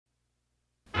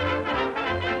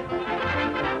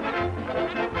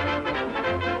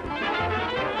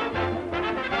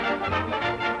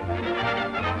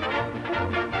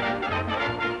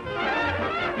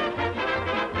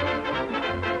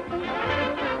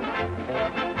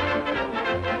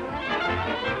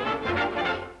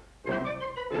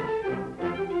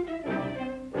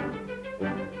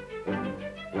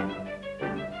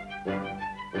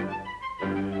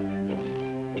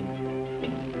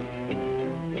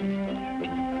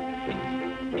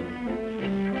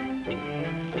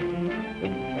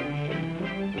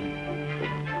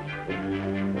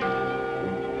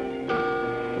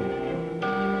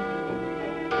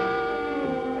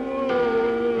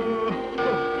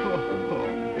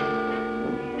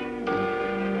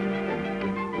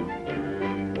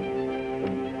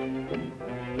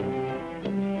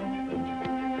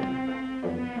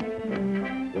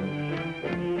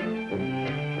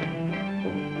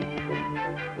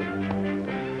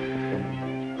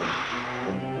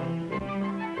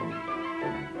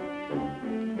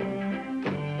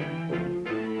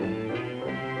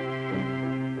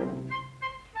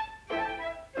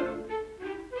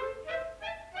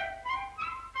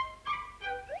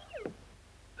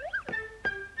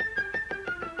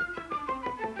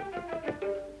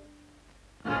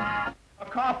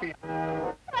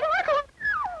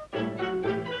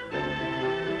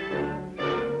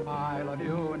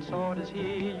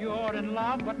see you're in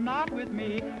love, but not with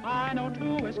me. I know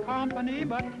two is company,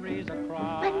 but three's a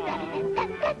crowd.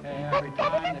 Every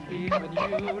time that he's with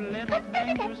you, little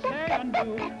things you say and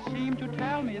do seem to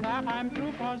tell me that I'm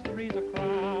through, 'cause three's a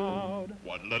crowd.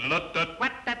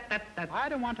 I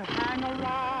don't want to hang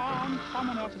around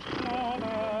someone else's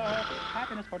clover.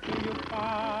 Happiness for two you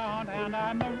found, and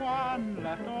I'm the one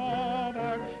left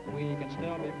over. We can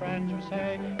still be friends, you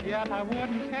say, yet I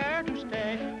wouldn't care to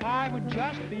stay. I would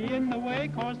just be in the way,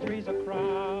 'cause three's a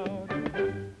crowd.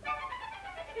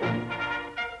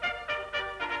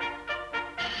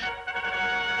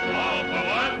 All for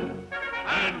one,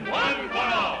 and one for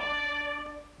all.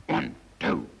 1,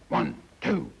 2, 1,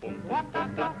 2.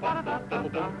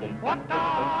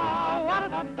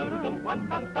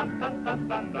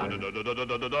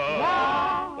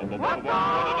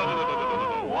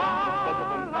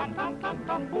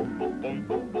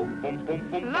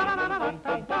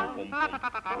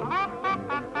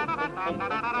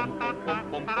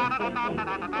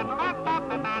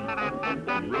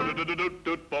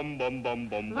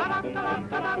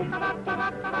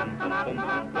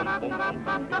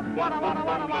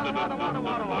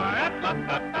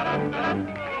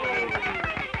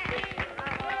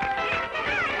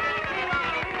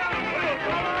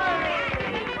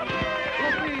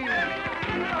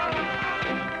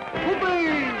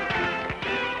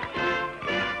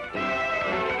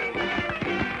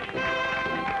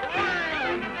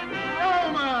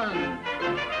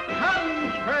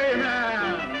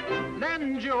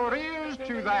 Lend your ears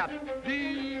to that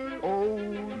dear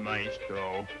old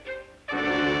maestro.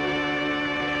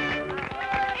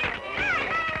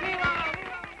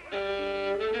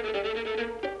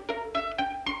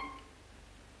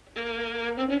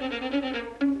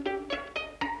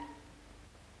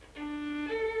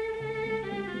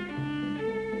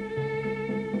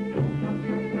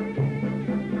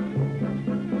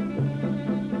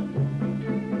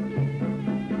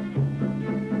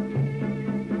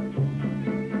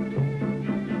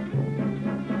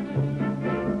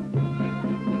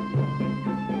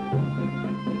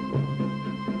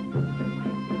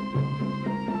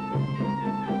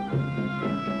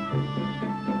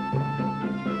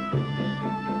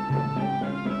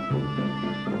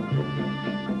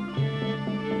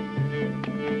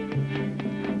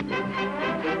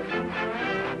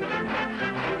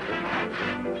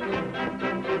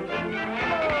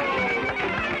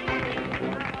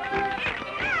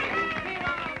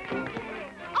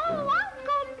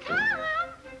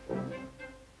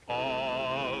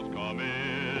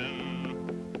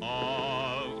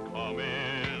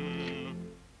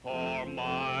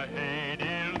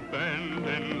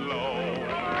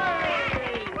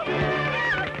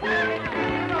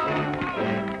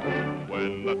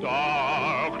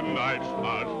 Dark night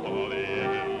starts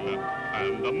falling,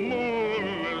 and the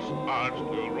moon starts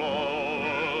to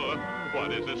roll.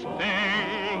 What is this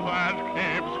thing that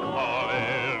keeps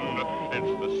calling?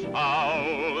 It's the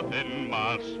south in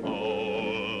my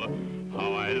soul.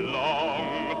 How I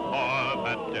long for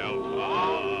that delta.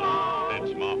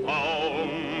 It's my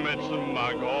home, it's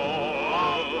my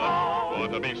goal. For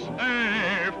to be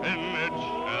safe in its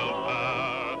shelter,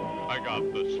 I got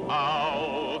the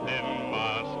south in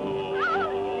my soul.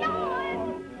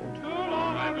 Too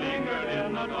long I've lingered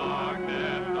in the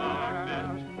darkness,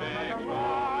 darkness makes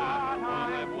what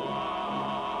I've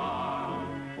won.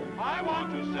 I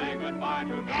want to say goodbye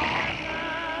to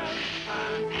darkness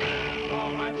and spend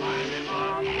all my time in the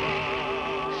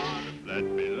sun. Let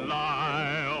me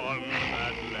lie on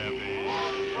that levee.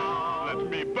 Let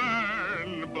me burn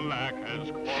black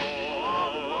as coal.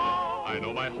 I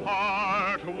know my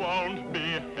heart won't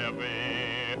be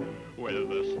heavy with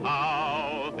the sound